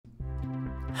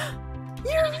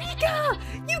Eureka!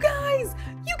 You guys,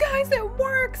 it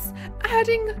works!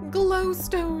 Adding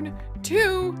glowstone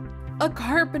to a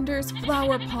carpenter's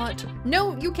flower pot.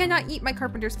 No, you cannot eat my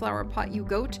carpenter's flower pot, you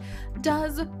goat.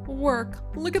 Does work.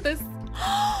 Look at this.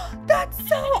 That's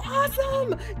so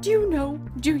awesome! Do you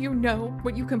know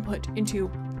what you can put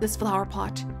into this flower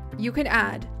pot? You can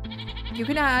add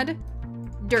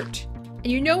dirt.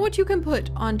 And you know what you can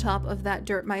put on top of that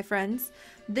dirt, my friends?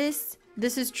 This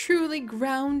is truly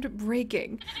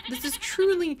groundbreaking. This is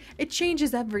truly, it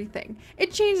changes everything.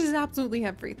 It changes absolutely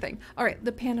everything. All right,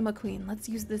 the Panama Queen. Let's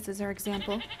use this as our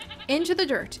example. Into the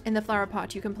dirt in the flower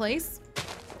pot, you can place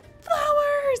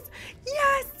flowers.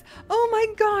 Yes. Oh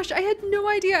my gosh, I had no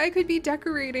idea I could be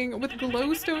decorating with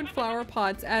glowstone flower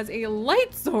pots as a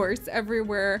light source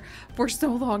everywhere for so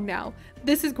long now.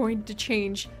 This is going to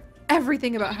change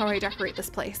everything about how I decorate this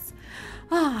place.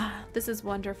 Ah, this is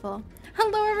wonderful.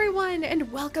 Hello everyone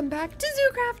and welcome back to Zoo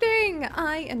Crafting!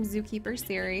 I am Zookeeper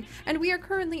Seri and we are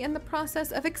currently in the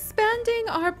process of expanding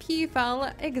our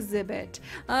Peafowl exhibit.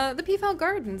 The Peafowl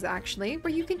Gardens actually,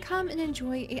 where you can come and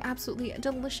enjoy a absolutely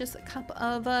delicious cup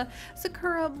of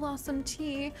Sakura Blossom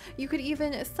tea. You could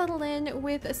even settle in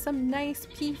with some nice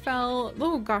Peafowl.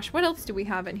 Oh gosh, what else do we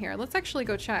have in here? Let's actually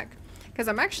go check because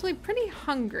I'm actually pretty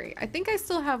hungry. I think I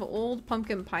still have old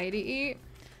pumpkin pie to eat.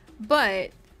 But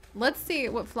let's see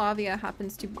what Flavia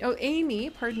happens to be, oh,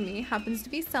 Amy, pardon me, happens to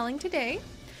be selling today.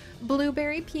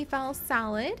 Blueberry peafowl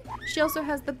salad. She also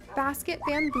has the basket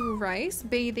bamboo rice,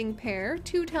 bathing pear,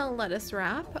 two-tail lettuce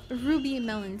wrap, ruby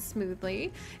melon smoothie.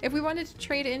 If we wanted to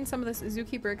trade in some of this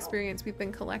zookeeper experience we've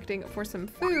been collecting for some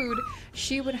food,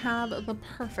 she would have the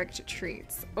perfect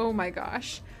treats. Oh my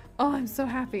gosh. Oh, I'm so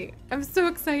happy. I'm so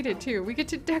excited too. We get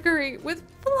to decorate with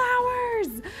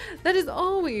flowers. That is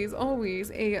always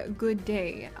a good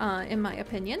day, in my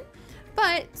opinion.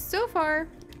 But so far,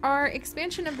 our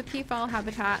expansion of the peafowl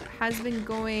habitat has been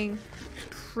going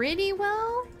pretty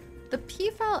well. The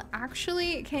peafowl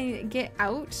actually can get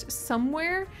out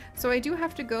somewhere, so I do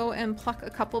have to go and pluck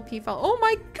a couple peafowl. Oh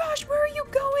my gosh, where are you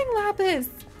going, Lapis?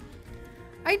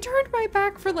 I turned my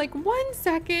back for like 1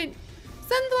 second.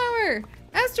 Sunflower!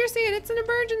 Ester seed, it's an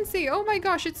emergency. Oh my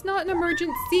gosh, it's not an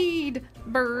emergent seed,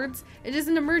 birds. It is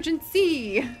an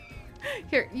emergency.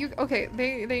 Here, okay,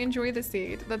 they enjoy the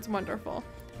seed. That's wonderful.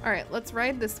 All right, let's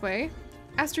ride this way.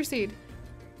 Ester seed,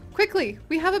 quickly,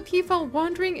 we have a peafowl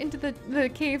wandering into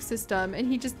the cave system and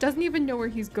he just doesn't even know where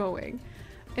he's going.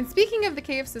 And speaking of the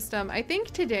cave system, I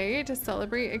think today, to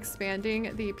celebrate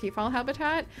expanding the peafowl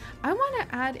habitat, I want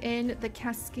to add in the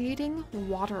cascading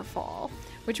waterfall,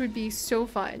 which would be so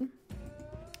fun.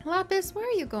 Lapis, where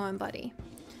are you going, buddy?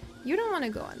 You don't want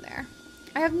to go in there.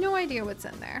 I have no idea what's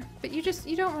in there, but you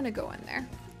don't want to go in there.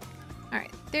 All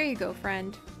right, there you go,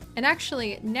 friend. And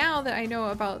actually, now that I know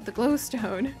about the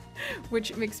glowstone,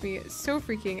 which makes me so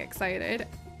freaking excited,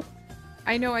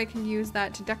 I know I can use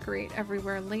that to decorate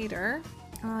everywhere later.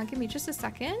 Give me just a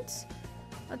second.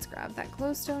 Let's grab that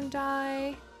glowstone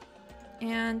die.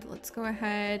 And let's go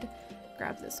ahead,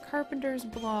 grab this carpenter's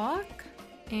block.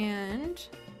 And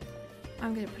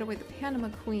I'm going to put away the Panama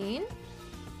Queen.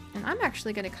 And I'm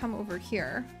actually going to come over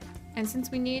here. And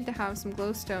since we need to have some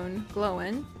glowstone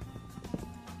glowing,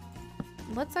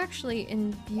 let's actually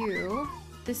imbue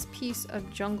this piece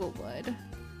of jungle wood.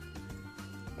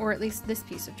 Or at least this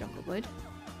piece of jungle wood.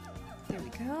 There we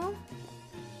go.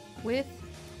 With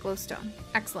glowstone.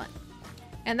 Excellent.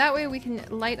 And that way we can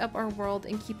light up our world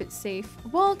and keep it safe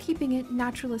while keeping it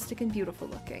naturalistic and beautiful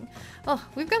looking. Oh,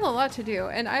 we've got a lot to do,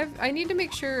 and I need to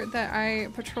make sure that I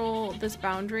patrol this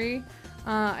boundary.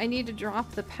 I need to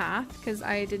drop the path because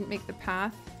I didn't make the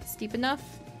path steep enough.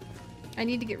 I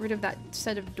need to get rid of that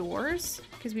set of doors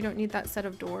because we don't need that set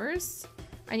of doors.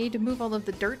 I need to move all of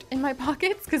the dirt in my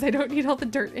pockets because I don't need all the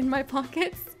dirt in my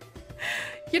pockets.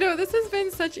 You know, this has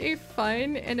been such a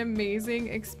fun and amazing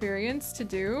experience to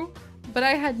do. But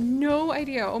I had no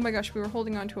idea. Oh my gosh, we were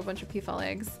holding on to a bunch of peafowl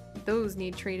eggs. Those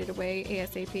need traded away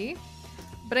ASAP.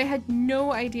 But I had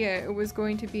no idea it was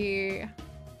going to be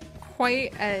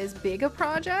quite as big a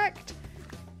project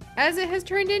as it has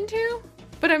turned into.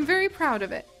 But I'm very proud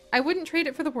of it. I wouldn't trade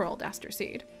it for the world, Aster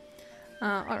Seed.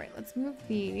 Alright, let's move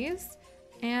these.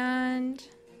 And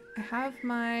I have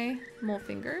my mole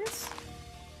fingers.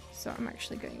 So I'm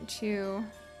actually going to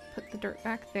put the dirt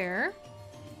back there.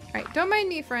 All right, don't mind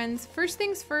me, friends. First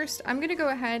things first, I'm gonna go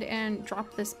ahead and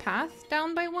drop this path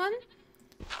down by 1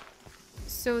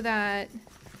 so that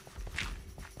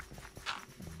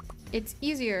it's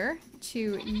easier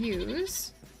to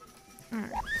use. All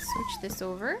right, switch this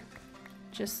over,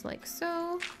 just like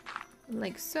so,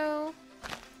 like so.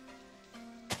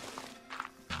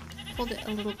 Hold it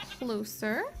a little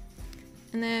closer.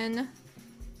 And then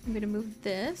I'm gonna move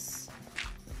this.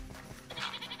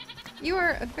 You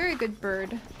are a very good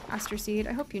bird, Aster Seed.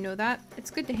 I hope you know that. It's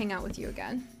good to hang out with you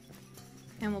again.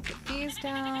 And we'll put these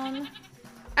down.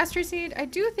 Aster Seed, I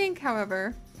do think,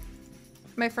 however,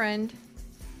 my friend,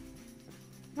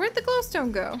 where'd the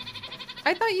glowstone go?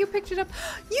 I thought you picked it up.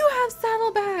 You have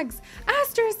saddlebags!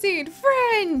 Aster Seed,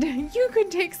 friend! You could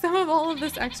take some of all of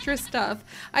this extra stuff.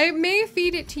 I may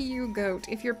feed it to you, goat.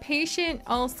 If you're patient,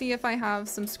 I'll see if I have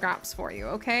some scraps for you,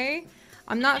 okay?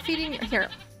 I'm not feeding... Here.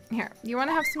 You want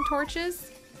to have some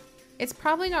torches? It's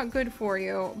probably not good for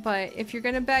you, but if you're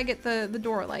gonna beg at the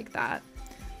door like that.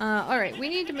 Alright, we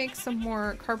need to make some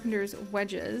more carpenter's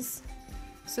wedges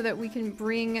so that we can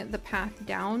bring the path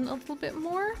down a little bit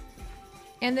more.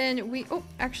 And then oh,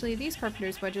 actually these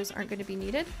carpenter's wedges aren't going to be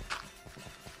needed.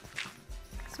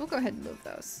 So we'll go ahead and move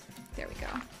those. There we go.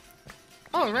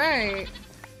 Alright,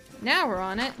 now we're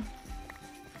on it.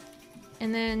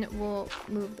 And then we'll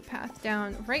move the path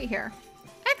down right here.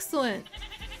 Excellent!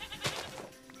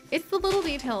 It's the little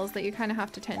details that you kind of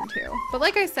have to tend to. But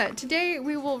like I said, today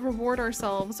we will reward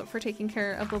ourselves for taking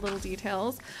care of the little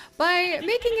details by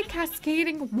making a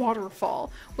cascading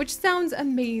waterfall, which sounds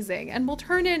amazing. And we'll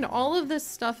turn in all of this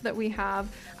stuff that we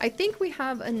have. I think we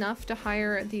have enough to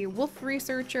hire the wolf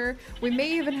researcher. We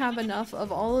may even have enough of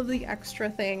all of the extra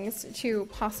things to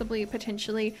possibly,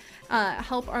 potentially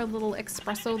help our little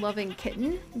espresso-loving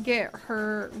kitten get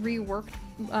her reworked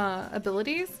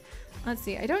abilities. Let's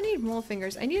see, I don't need mole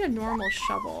fingers. I need a normal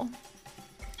shovel,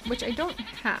 which I don't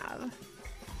have.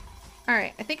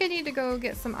 Alright, I think I need to go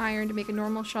get some iron to make a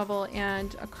normal shovel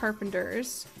and a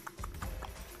carpenter's.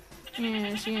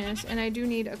 Yes, and I do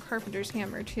need a carpenter's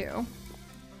hammer too.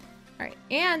 Alright,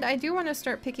 and I do want to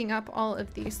start picking up all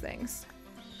of these things,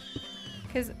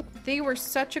 because they were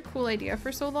such a cool idea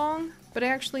for so long, but I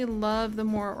actually love the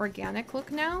more organic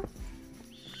look now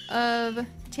of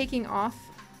taking off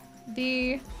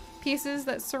the pieces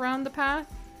that surround the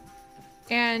path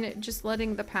and just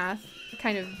letting the path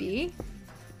kind of be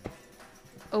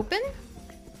open,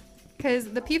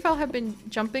 because the peafowl have been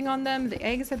jumping on them, the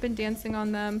eggs have been dancing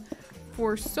on them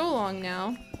for so long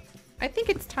now. I think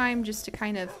it's time just to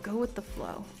kind of go with the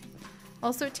flow.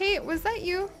 Also, Tate, was that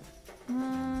you?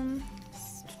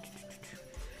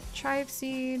 Chive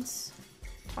seeds,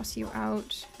 toss you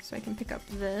out so I can pick up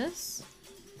this.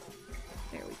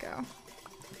 There we go.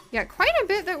 Yeah, quite a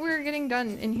bit that we're getting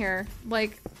done in here.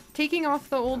 Like, taking off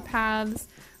the old paths,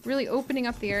 really opening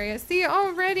up the area. See,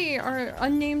 already our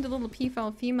unnamed little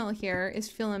peafowl female here is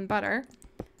feeling better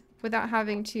without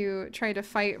having to try to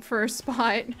fight for a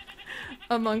spot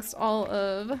amongst all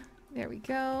of, there we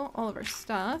go, all of our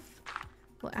stuff.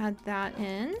 We'll add that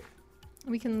in.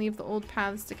 We can leave the old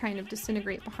paths to kind of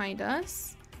disintegrate behind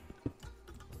us.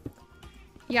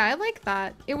 Yeah, I like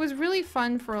that. It was really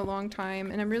fun for a long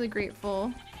time, and I'm really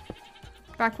grateful.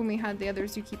 Back when we had the other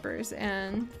zookeepers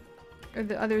or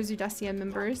the other Zoodecia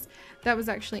members, that was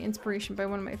actually inspiration by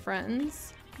one of my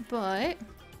friends. But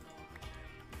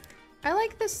I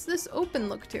like this open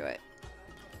look to it.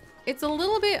 It's a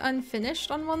little bit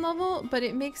unfinished on one level, but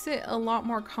it makes it a lot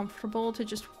more comfortable to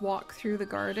just walk through the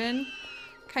garden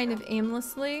kind of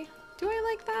aimlessly. Do I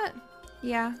like that?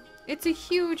 Yeah, it's a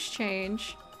huge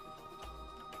change.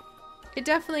 It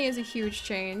definitely is a huge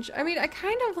change. I mean, I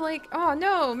kind of like, oh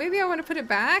no, maybe I want to put it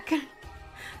back.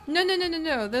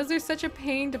 No. Those are such a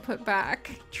pain to put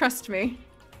back. Trust me.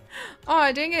 Oh,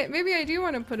 dang it. Maybe I do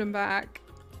want to put them back.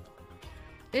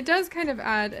 It does kind of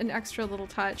add an extra little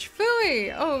touch.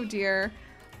 Phooey! Oh dear.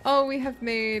 Oh, we have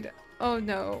made, oh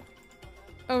no.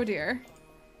 Oh dear.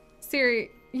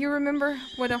 Seri, you remember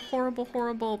what a horrible,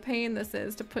 horrible pain this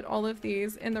is to put all of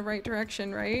these in the right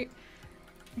direction, right?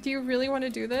 Do you really want to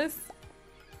do this?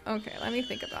 Okay, let me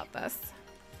think about this.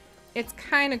 It's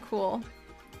kind of cool.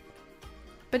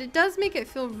 But it does make it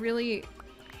feel really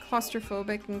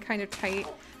claustrophobic and kind of tight.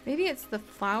 Maybe it's the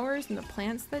flowers and the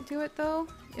plants that do it though?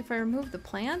 If I remove the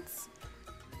plants?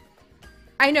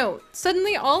 I know,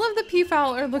 suddenly all of the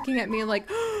peafowl are looking at me like,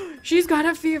 oh, she's got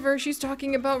a fever, she's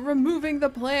talking about removing the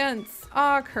plants.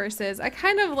 Ah, curses. I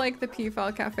kind of like the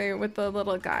peafowl cafe with the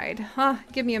little guide. Huh,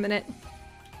 give me a minute.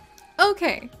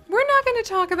 Okay, we're not going to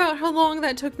talk about how long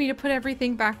that took me to put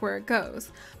everything back where it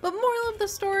goes, but moral of the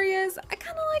story is I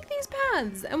kind of like these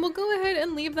paths, and we'll go ahead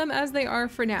and leave them as they are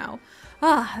for now.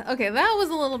 Okay, that was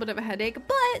a little bit of a headache,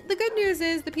 but the good news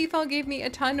is the peafowl gave me a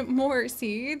ton more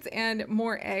seeds and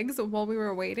more eggs while we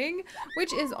were waiting,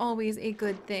 which is always a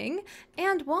good thing.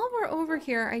 And while we're over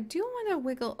here, I do want to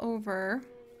wiggle over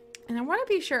And I want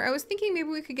to be sure. I was thinking maybe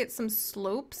we could get some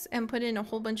slopes and put in a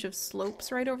whole bunch of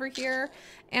slopes right over here.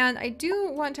 And I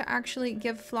do want to actually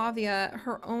give Flavia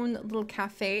her own little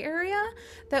cafe area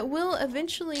that will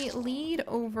eventually lead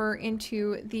over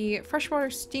into the freshwater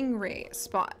stingray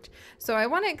spot. So I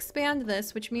want to expand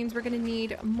this, which means we're going to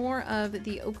need more of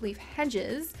the oak leaf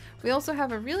hedges. We also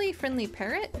have a really friendly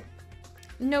parrot.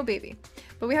 No baby.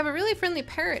 But we have a really friendly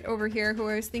parrot over here who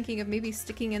I was thinking of maybe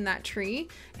sticking in that tree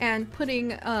and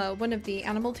putting one of the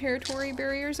animal territory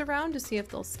barriers around to see if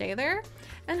they'll stay there.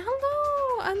 And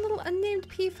hello, a little unnamed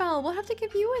peafowl. We'll have to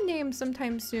give you a name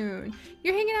sometime soon.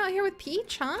 You're hanging out here with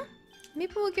Peach, huh?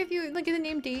 Maybe we'll give you like the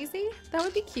name Daisy. That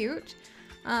would be cute.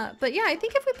 But yeah, I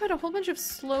think if we put a whole bunch of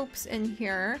slopes in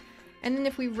here, and then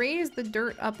if we raise the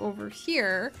dirt up over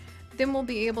here, then we'll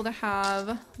be able to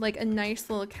have like a nice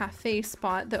little cafe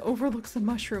spot that overlooks the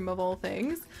mushroom of all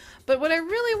things. But what I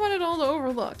really want it all to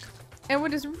overlook, and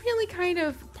what is really kind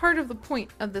of part of the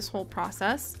point of this whole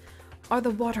process, are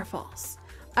the waterfalls.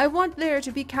 I want there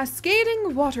to be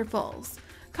cascading waterfalls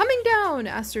coming down,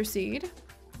 Aster Seed.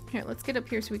 Here, let's get up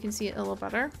here so we can see it a little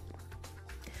better.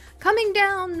 Coming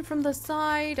down from the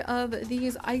side of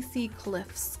these icy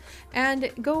cliffs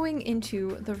and going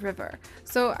into the river.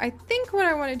 So I think what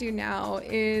I want to do now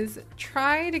is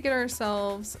try to get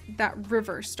ourselves that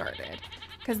river started,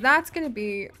 because that's going to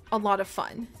be a lot of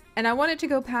fun. And I want it to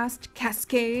go past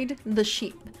Cascade the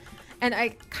sheep. And I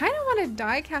kind of want to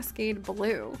dye Cascade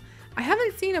blue. I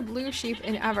haven't seen a blue sheep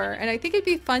in ever, and I think it'd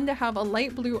be fun to have a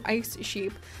light blue ice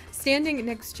sheep standing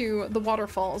next to the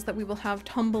waterfalls that we will have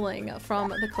tumbling from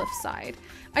the cliffside.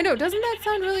 I know, doesn't that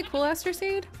sound really cool, Aster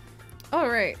Seed? All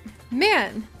right,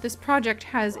 man, this project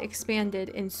has expanded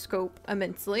in scope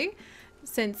immensely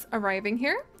since arriving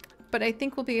here, but I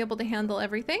think we'll be able to handle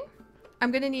everything.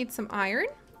 I'm gonna need some iron.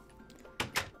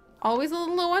 Always a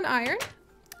little low on iron.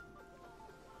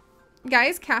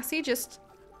 Guys, Cassie,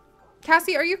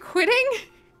 are you quitting?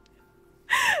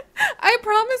 I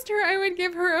promised her I would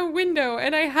give her a window,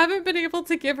 and I haven't been able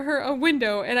to give her a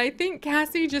window, and I think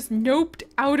Cassie just noped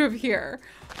out of here.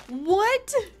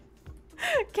 What?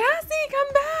 Cassie, come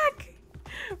back!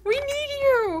 We need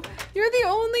you! You're the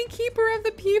only keeper of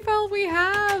the peafowl we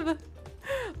have!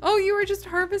 Oh, you were just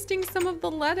harvesting some of the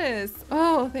lettuce.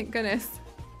 Oh, thank goodness.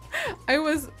 I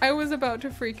was about to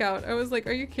freak out. I was like,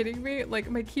 are you kidding me? Like,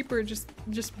 my keeper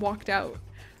just walked out.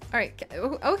 All right,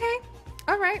 okay.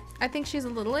 All right, I think she's a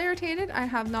little irritated. I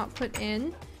have not put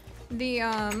in the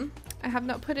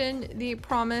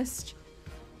promised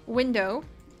window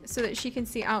so that she can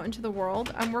see out into the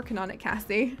world. I'm working on it,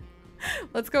 Cassie.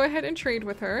 Let's go ahead and trade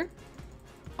with her.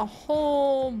 A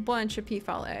whole bunch of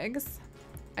peafowl eggs.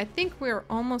 I think we're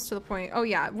almost to the point. Oh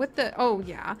yeah, with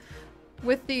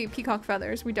the peacock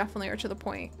feathers, we definitely are to the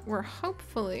point where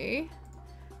hopefully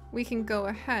we can go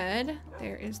ahead.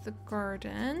 There is the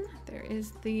garden. There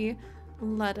is the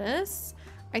lettuce.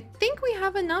 I think we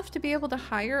have enough to be able to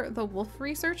hire the wolf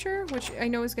researcher, which I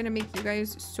know is going to make you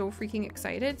guys so freaking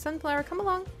excited. Sunflower, come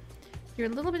along. You're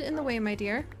a little bit in the way, my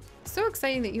dear. So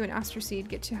exciting that you and Aster Seed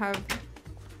get to have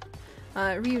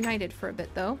reunited for a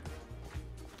bit, though.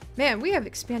 Man, we have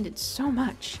expanded so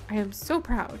much. I am so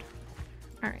proud.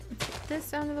 All right, let's get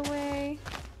this out of the way.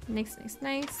 Nice, nice,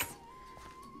 nice.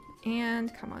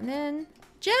 And come on in.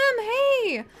 Jim,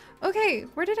 hey! Okay,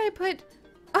 where did I put...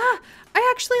 Ah!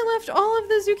 I actually left all of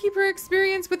the Zookeeper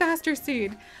experience with Aster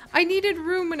Seed. I needed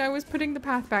room when I was putting the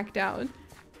path back down.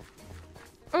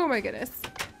 Oh my goodness.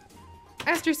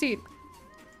 Aster Seed,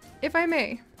 if I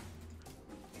may.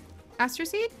 Aster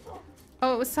Seed?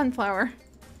 Oh, it was Sunflower.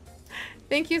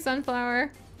 Thank you,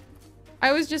 Sunflower.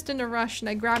 I was just in a rush and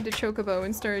I grabbed a chocobo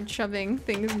and started shoving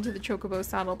things into the chocobo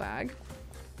saddlebag.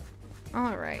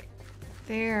 All right.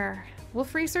 There.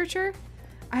 Wolf researcher?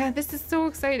 This is so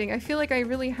exciting. I feel like I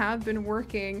really have been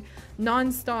working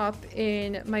non-stop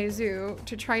in my zoo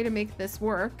to try to make this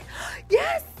work.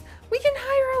 Yes! We can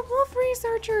hire a wolf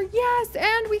researcher! Yes!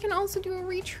 And we can also do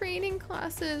retraining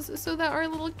classes so that our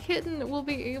little kitten will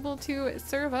be able to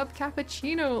serve up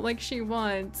cappuccino like she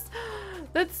wants.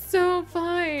 That's so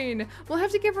fun. We'll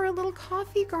have to give her a little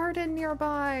coffee garden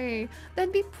nearby.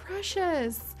 That'd be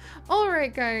precious. All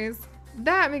right, guys.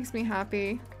 That makes me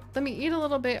happy. Let me eat a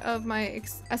little bit of my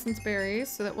essence berries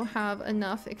so that we'll have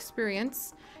enough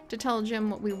experience to tell Jim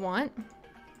what we want.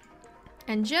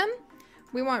 And Jim,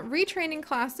 we want retraining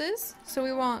classes. So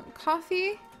we want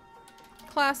coffee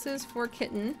classes for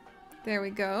kitten. There we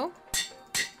go.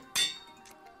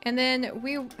 And then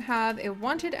we have a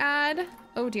wanted ad.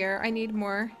 Oh dear, I need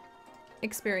more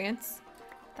experience.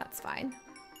 That's fine.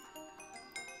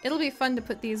 It'll be fun to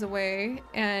put these away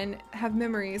and have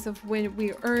memories of when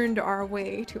we earned our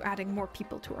way to adding more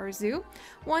people to our zoo.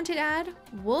 Wanted ad,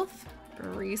 wolf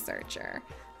researcher.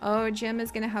 Oh, Jim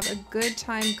is gonna have a good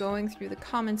time going through the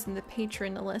comments in the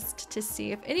patron list to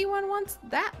see if anyone wants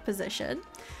that position.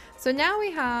 So now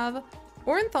we have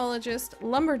ornithologist,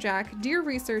 lumberjack, deer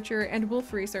researcher, and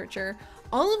wolf researcher,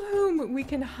 all of whom we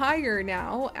can hire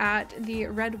now at the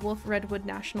Red Wolf Redwood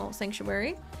National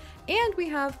Sanctuary. And we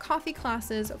have coffee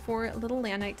classes for little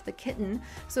Lanite the kitten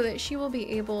so that she will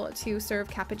be able to serve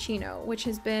cappuccino, which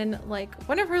has been like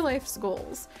one of her life's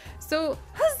goals. So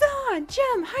huzzah!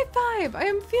 Jem, high five! I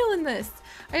am feeling this.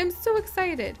 I am so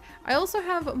excited. I also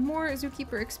have more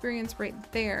zookeeper experience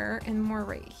right there and more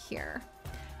right here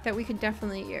that we could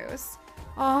definitely use.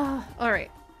 Oh, all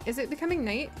right. Is it becoming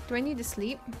night? Do I need to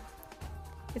sleep?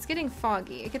 It's getting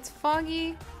foggy. It gets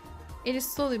foggy. It is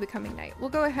slowly becoming night. We'll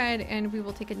go ahead and we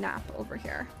will take a nap over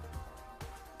here.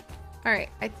 All right,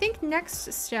 I think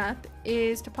next step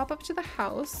is to pop up to the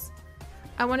house.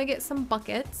 I want to get some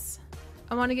buckets.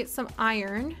 I want to get some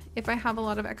iron, if I have a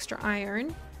lot of extra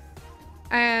iron.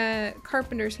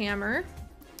 Carpenter's hammer,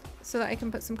 so that I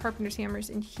can put some carpenter's hammers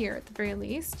in here at the very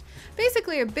least.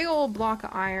 Basically a big old block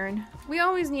of iron. We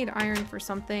always need iron for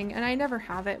something, and I never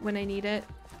have it when I need it.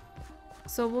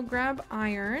 So we'll grab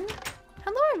iron.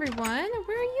 Hello everyone,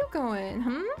 where are you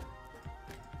going,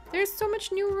 There's so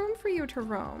much new room for you to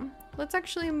roam. Let's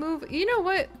actually move. You know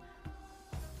what?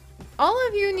 All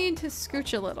of you need to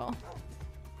scooch a little.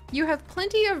 You have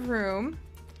plenty of room.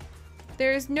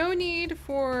 There's no need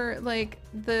for like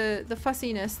the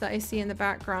fussiness that I see in the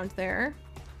background there.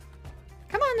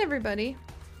 Come on everybody.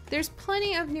 There's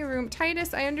plenty of new room.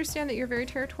 Titus, I understand that you're very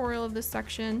territorial of this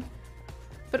section.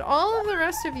 But all of the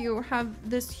rest of you have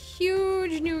this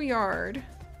huge new yard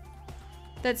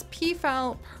that's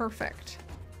peafowl perfect.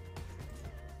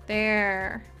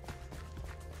 There.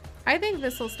 I think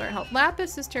this will start help.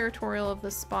 Lapis is territorial of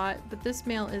this spot, but this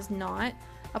male is not.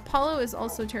 Apollo is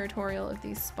also territorial of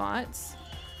these spots.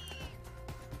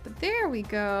 But there we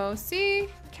go. See?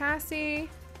 Cassie.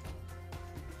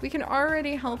 We can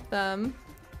already help them.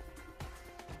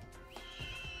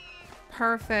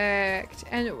 Perfect.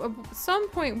 And at some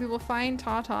point we will find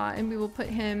Tata and we will put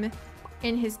him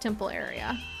in his temple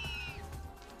area.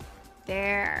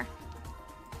 There.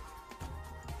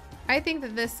 I think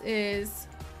that this is...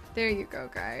 There you go,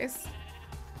 guys.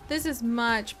 This is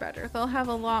much better. They'll have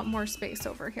a lot more space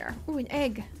over here. Ooh, an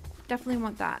egg. Definitely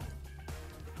want that.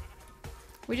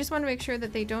 We just want to make sure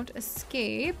that they don't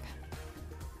escape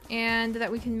and that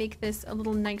we can make this a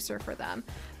little nicer for them.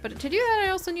 But to do that, I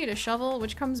also need a shovel,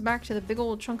 which comes back to the big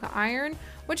old chunk of iron,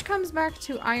 which comes back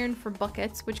to iron for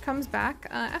buckets, which comes back...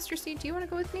 Aster Seed, do you want to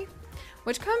go with me?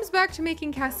 Which comes back to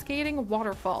making cascading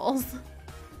waterfalls.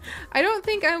 I don't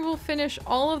think I will finish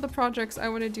all of the projects I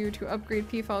want to do to upgrade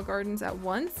peafowl gardens at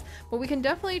once, but we can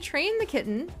definitely train the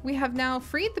kitten. We have now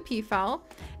freed the peafowl,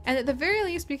 and at the very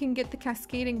least we can get the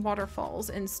cascading waterfalls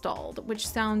installed, which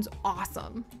sounds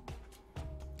awesome.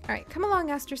 Alright, come along,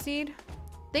 Aster Seed.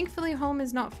 Thankfully home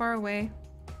is not far away.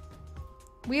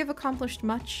 We have accomplished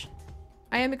much.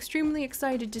 I am extremely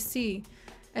excited to see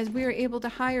as we are able to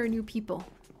hire new people.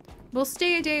 We'll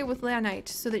stay a day with Lanite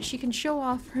so that she can show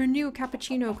off her new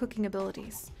cappuccino cooking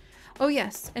abilities. Oh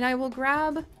yes, and I will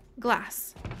grab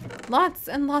glass. Lots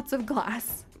and lots of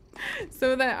glass.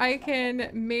 So that I can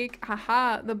make,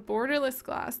 haha, the borderless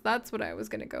glass. That's what I was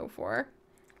gonna go for.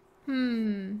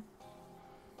 Should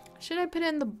I put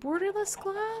in the borderless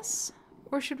glass?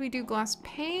 Or should we do glass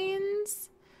panes?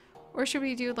 Or should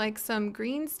we do like some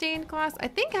green stained glass? I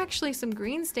think actually some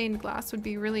green stained glass would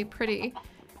be really pretty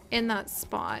in that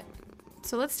spot.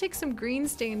 So let's take some green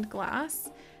stained glass.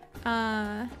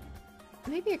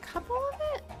 Maybe a couple of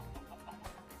it?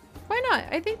 Why not?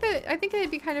 I think it'd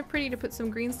be kind of pretty to put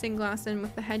some green stained glass in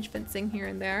with the hedge fencing here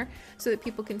and there so that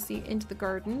people can see into the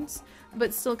gardens,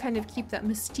 but still kind of keep that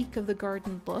mystique of the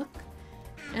garden look.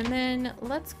 And then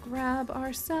let's grab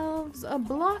ourselves a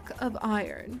block of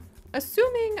iron.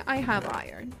 Assuming I have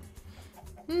iron.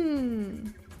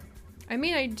 I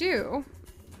mean, I do.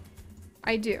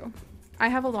 I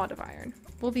have a lot of iron.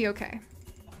 We'll be okay.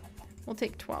 We'll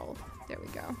take 12. There we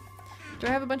go. Do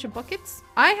I have a bunch of buckets?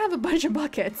 I have a bunch of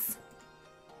buckets.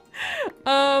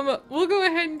 We'll go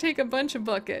ahead and take a bunch of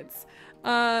buckets.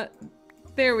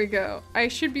 There we go. I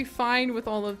should be fine with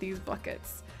all of these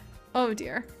buckets. Oh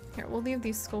dear. Here, we'll leave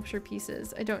these sculpture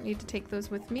pieces. I don't need to take those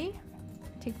with me.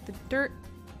 Take the dirt.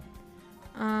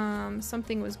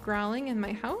 Something was growling in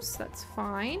my house. That's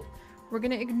fine. We're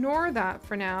gonna ignore that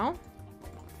for now.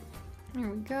 There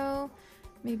we go.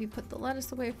 Maybe put the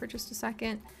lettuce away for just a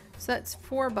second. So that's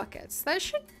 4 buckets. That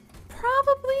should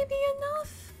probably be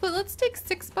enough, but let's take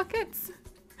 6 buckets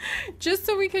just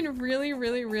so we can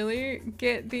really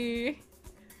get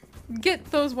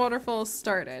those waterfalls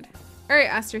started. All right,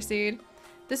 Aster Seed.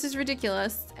 This is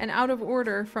ridiculous and out of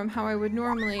order from how I would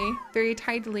normally very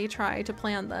tidily try to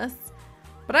plan this.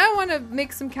 But I want to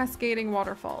make some cascading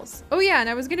waterfalls. Oh yeah, and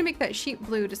I was going to make that sheep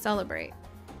blue to celebrate.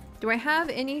 Do I have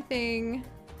anything?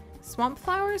 Swamp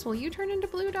flowers? Will you turn into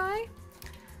blue dye?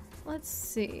 Let's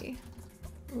see.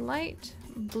 Light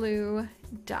blue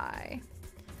dye.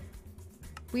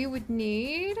 We would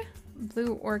need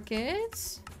blue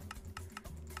orchids.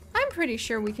 I'm pretty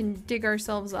sure we can dig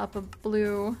ourselves up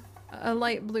a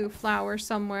light blue flower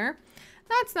somewhere.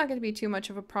 That's not going to be too much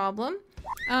of a problem.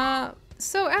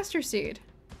 So Aster Seed.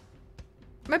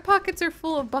 My pockets are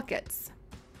full of buckets.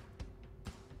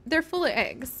 They're full of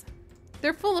eggs.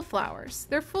 They're full of flowers.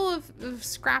 They're full of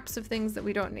scraps of things that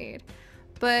we don't need.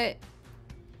 But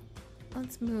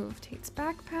let's move Tate's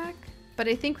backpack. But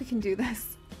I think we can do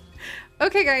this.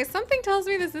 Okay guys, something tells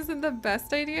me this isn't the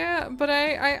best idea, but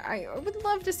I would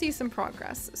love to see some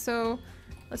progress. So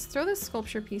let's throw this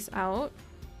sculpture piece out.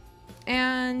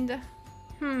 And,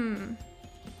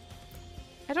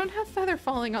 I don't have feather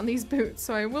falling on these boots,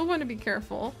 so I will want to be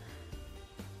careful.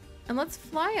 And let's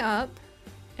fly up.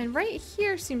 And right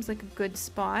here seems like a good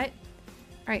spot.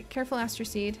 All right, careful, Aster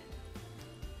Seed.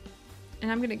 And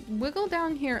I'm gonna wiggle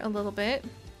down here a little bit.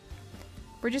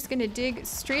 We're just gonna dig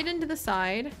straight into the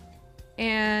side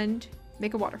and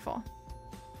make a waterfall.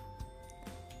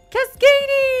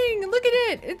 Cascading! Look at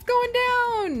it! It's going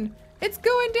down! It's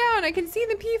going down! I can see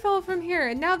the peafowl from here,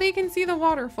 and now they can see the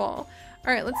waterfall.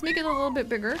 All right, let's make it a little bit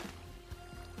bigger.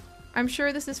 I'm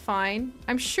sure this is fine.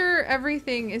 I'm sure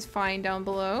everything is fine down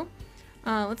below.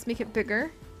 Let's make it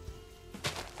bigger.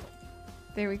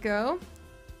 There we go.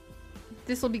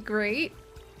 This will be great.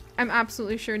 I'm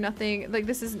absolutely sure nothing, like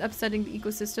this isn't upsetting the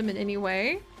ecosystem in any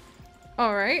way.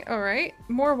 All right.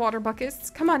 More water buckets.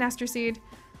 Come on, Aster Seed.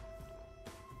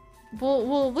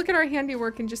 We'll look at our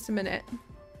handiwork in just a minute.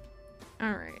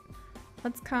 All right.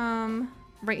 Let's come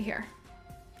right here.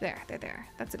 There.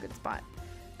 That's a good spot.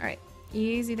 All right.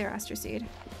 Easy there, Aster Seed.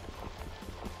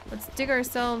 Let's dig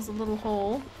ourselves a little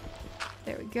hole.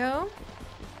 There we go.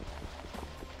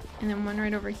 And then one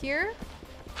right over here.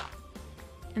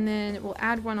 And then we'll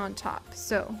add one on top.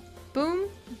 So, boom,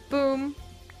 boom,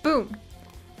 boom.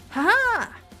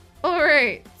 Haha! All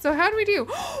right. So how do we do?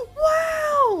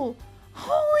 Wow!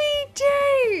 Holy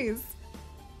days!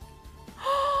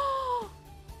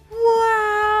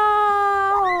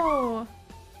 Wow!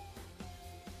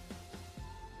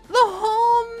 The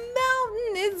whole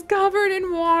mountain is covered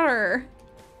in water.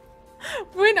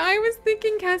 When I was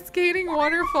thinking cascading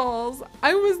waterfalls,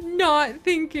 I was not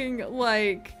thinking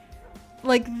like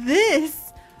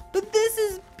this, but this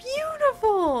is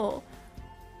beautiful.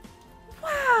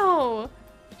 Wow.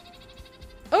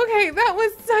 Okay, that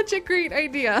was such a great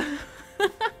idea.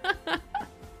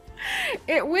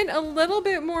 It went a little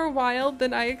bit more wild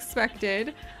than I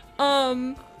expected.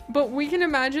 But we can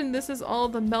imagine this is all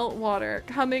the meltwater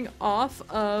coming off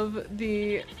of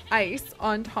the ice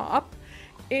on top.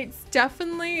 It's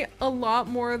definitely a lot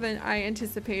more than I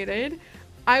anticipated.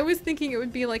 I was thinking it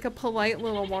would be like a polite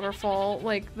little waterfall,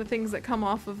 like the things that come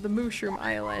off of the Mushroom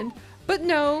Island. But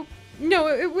no,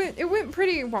 it went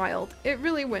pretty wild. It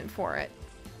really went for it.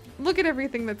 Look at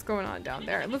everything that's going on down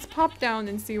there. Let's pop down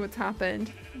and see what's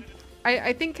happened.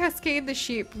 I think Cascade the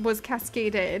sheep was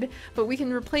cascaded, but we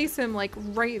can replace him like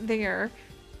right there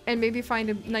and maybe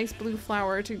find a nice blue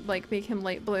flower to like make him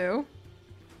light blue.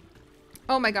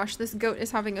 Oh my gosh, this goat is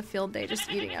having a field day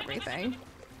just eating everything.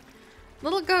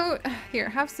 Little goat, here,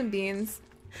 have some beans.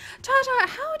 Tata,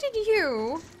 how did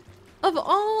you, of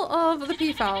all of the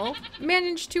peafowl,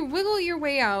 manage to wiggle your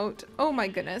way out? Oh my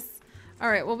goodness.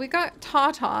 All right, well, we got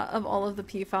Tata of all of the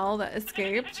peafowl that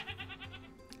escaped.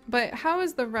 But how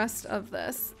is the rest of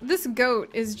this? This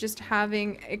goat is just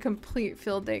having a complete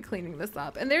field day cleaning this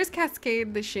up. And there's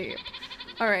Cascade the sheep.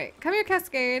 All right, come here,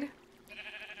 Cascade.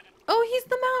 Oh, he's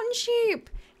the mountain sheep.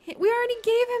 We already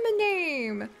gave him a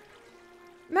name.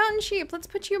 Mountain sheep, let's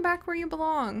put you back where you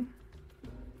belong.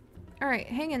 All right,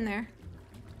 hang in there.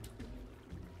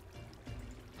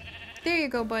 There you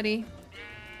go, buddy.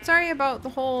 Sorry about the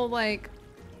whole, like,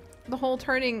 the whole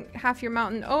turning half your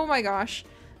mountain. Oh my gosh.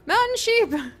 Mountain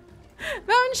sheep!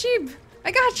 Mountain sheep!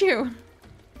 I got you!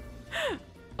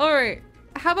 Alright,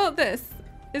 how about this?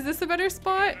 Is this a better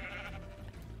spot?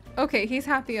 Okay, he's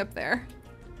happy up there.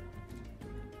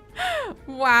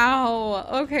 Wow.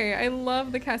 Okay, I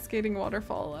love the cascading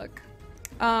waterfall look.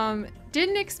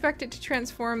 Didn't expect it to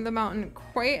transform the mountain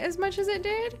quite as much as it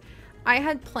did. I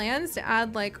had plans to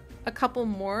add like a couple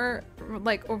more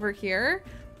like over here.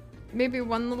 Maybe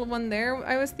one little one there,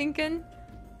 I was thinking.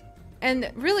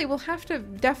 And really, we'll have to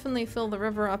definitely fill the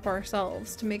river up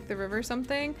ourselves to make the river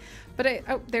something. But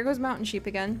oh, there goes Mountain Sheep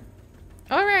again.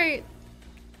 All right.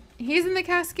 He's in the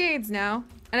Cascades now.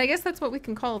 And I guess that's what we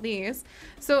can call these.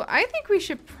 So I think we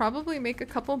should probably make a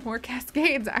couple more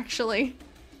Cascades, actually.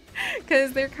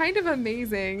 Because they're kind of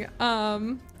amazing.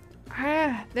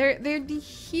 They'd be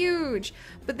huge.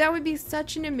 But that would be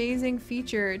such an amazing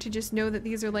feature to just know that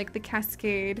these are like the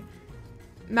Cascade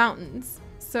Mountains.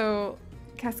 So...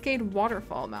 Cascade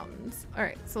Waterfall Mountains.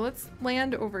 Alright, so let's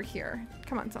land over here.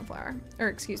 Come on, Sunflower. Or,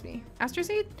 excuse me. Aster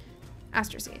Seed?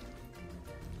 Aster Seed.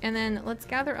 And then let's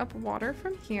gather up water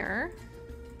from here.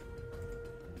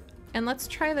 And let's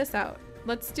try this out.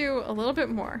 Let's do a little bit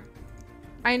more.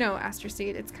 I know, Aster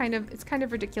Seed. It's kind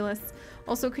of ridiculous.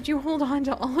 Also, could you hold on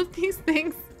to all of these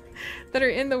things that are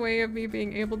in the way of me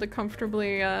being able to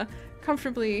comfortably...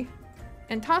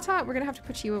 And Tata, we're gonna have to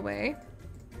put you away.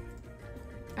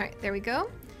 Alright, there we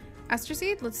go. Aster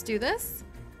Seed, let's do this.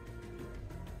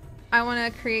 I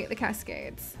want to create the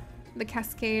Cascades. The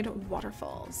Cascade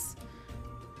Waterfalls.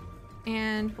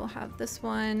 And we'll have this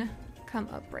one come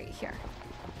up right here.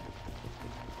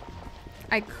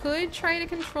 I could try to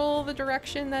control the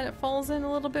direction that it falls in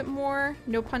a little bit more.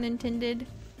 No pun intended.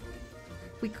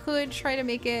 We could try to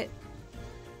make it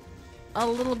a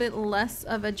little bit less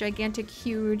of a gigantic,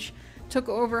 huge, took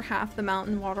over half the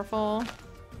mountain waterfall.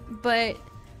 But...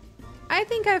 I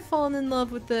think I've fallen in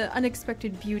love with the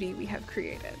unexpected beauty we have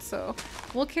created, so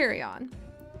we'll carry on.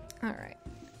 All right,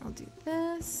 I'll do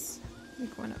this.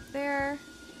 Make one up there,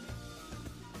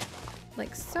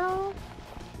 like so.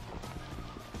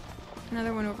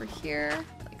 Another one over here,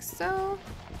 like so. All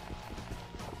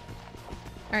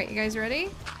right, you guys ready?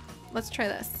 Let's try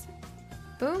this.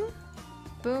 Boom,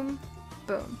 boom,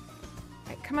 boom. All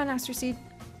right, come on, Aster Seed.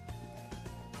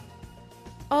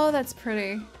 Oh, that's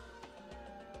pretty.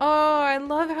 Oh, I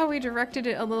love how we directed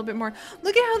it a little bit more.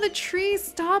 Look at how the tree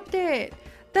stopped it.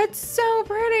 That's so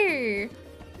pretty.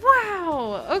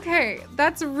 Wow. Okay,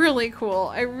 that's really cool.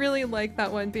 I really like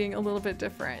that one being a little bit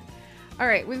different. All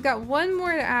right, we've got one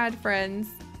more to add, friends.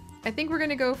 I think we're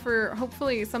gonna go for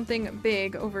hopefully something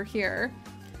big over here.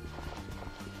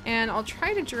 And I'll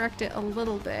try to direct it a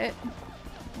little bit.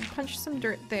 I'll punch some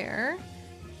dirt there.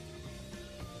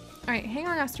 All right, hang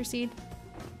on, Aster Seed.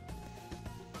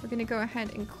 We're gonna go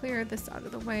ahead and clear this out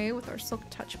of the way with our Silk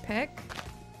Touch pick.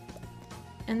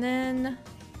 And then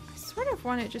I sort of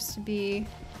want it just to be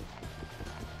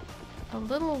a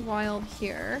little wild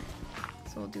here.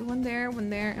 So we'll do one there,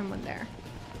 and one there.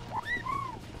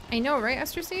 I know, right,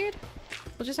 Aster Seed?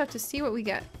 We'll just have to see what we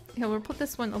get. Here, we'll put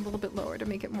this one a little bit lower to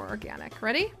make it more organic.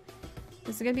 Ready?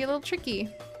 This is gonna be a little tricky.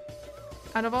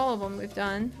 Out of all of them we've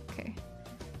done. Okay.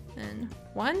 And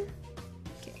one.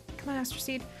 Okay, come on, Aster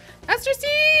Seed. Aster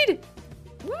Seed!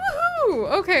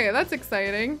 Woohoo! Okay, that's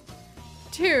exciting.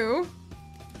 Two.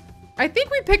 I think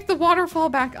we picked the waterfall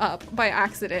back up by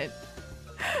accident.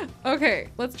 Okay,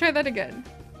 let's try that again.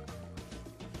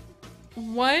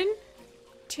 1,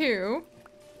 2.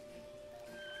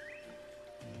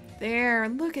 There,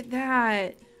 look at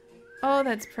that. Oh,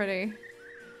 that's pretty.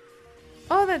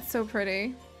 Oh, that's so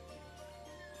pretty.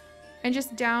 And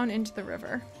just down into the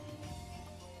river.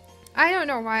 I don't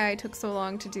know why I took so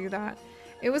long to do that.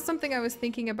 It was something I was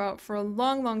thinking about for a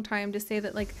long, long time, to say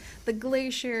that like the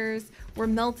glaciers were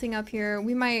melting up here.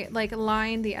 We might like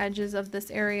line the edges of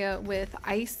this area with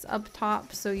ice up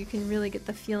top so you can really get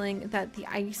the feeling that the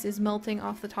ice is melting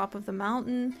off the top of the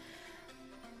mountain.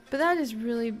 But that is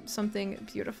really something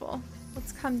beautiful.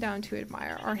 Let's come down to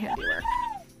admire our handiwork.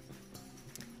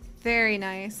 Very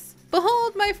nice.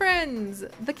 Behold, my friends,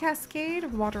 the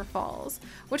Cascade Waterfalls,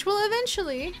 which will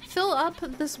eventually fill up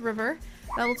this river.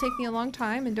 That will take me a long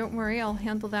time, and don't worry, I'll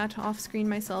handle that off screen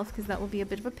myself because that will be a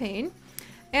bit of a pain.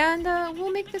 And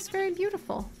we'll make this very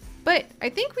beautiful. But I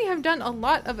think we have done a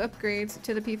lot of upgrades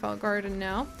to the Peafowl Garden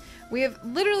now. We have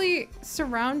literally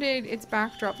surrounded its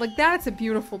backdrop. Like, that's a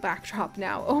beautiful backdrop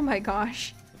now. Oh my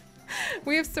gosh.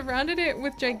 We have surrounded it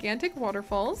with gigantic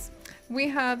waterfalls. We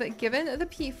have given the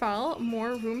peafowl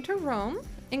more room to roam,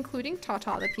 including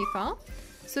Tata the peafowl.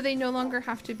 So they no longer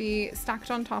have to be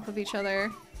stacked on top of each other.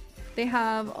 They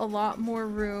have a lot more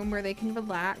room where they can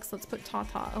relax. Let's put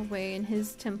Tata away in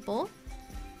his temple.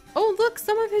 Oh, look,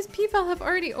 some of his peafowl have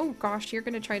already... Oh gosh, you're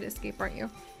gonna try to escape, aren't you?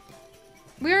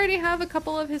 We already have a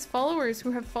couple of his followers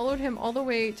who have followed him all the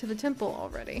way to the temple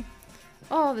already.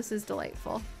 Oh, this is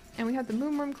delightful. And we have the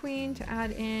Moonworm Queen to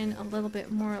add in a little bit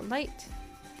more light.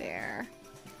 There.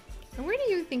 And where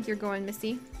do you think you're going,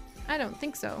 Missy? I don't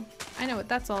think so. I know what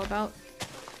that's all about.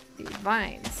 These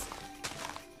vines.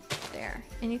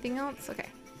 Anything else? Okay.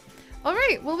 All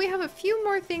right, well, we have a few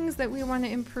more things that we want to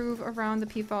improve around the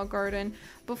Peafowl Garden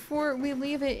before we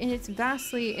leave it in its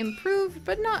vastly improved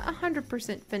but not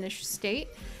 100% finished state.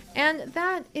 And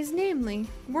that is namely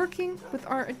working with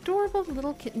our adorable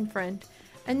little kitten friend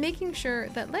and making sure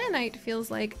that Lanite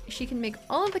feels like she can make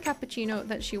all of the cappuccino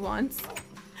that she wants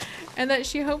and that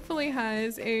she hopefully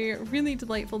has a really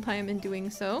delightful time in doing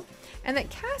so. And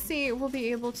that Cassie will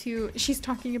be able to, she's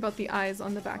talking about the eyes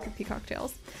on the back of Peacock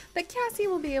Tails, that Cassie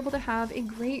will be able to have a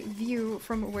great view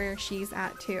from where she's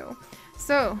at too.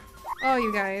 So, oh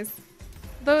you guys,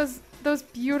 those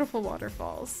beautiful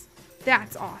waterfalls,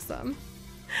 that's awesome.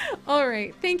 All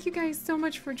right, thank you guys so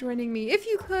much for joining me. If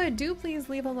you could, do please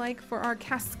leave a like for our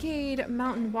Cascade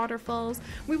Mountain Waterfalls.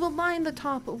 We will line the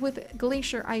top with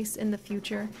glacier ice in the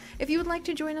future. If you would like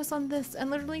to join us on this and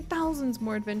literally thousands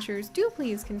more adventures, do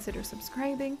please consider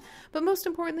subscribing. But most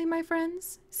importantly, my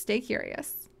friends, stay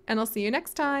curious. And I'll see you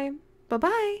next time.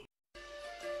 Bye-bye.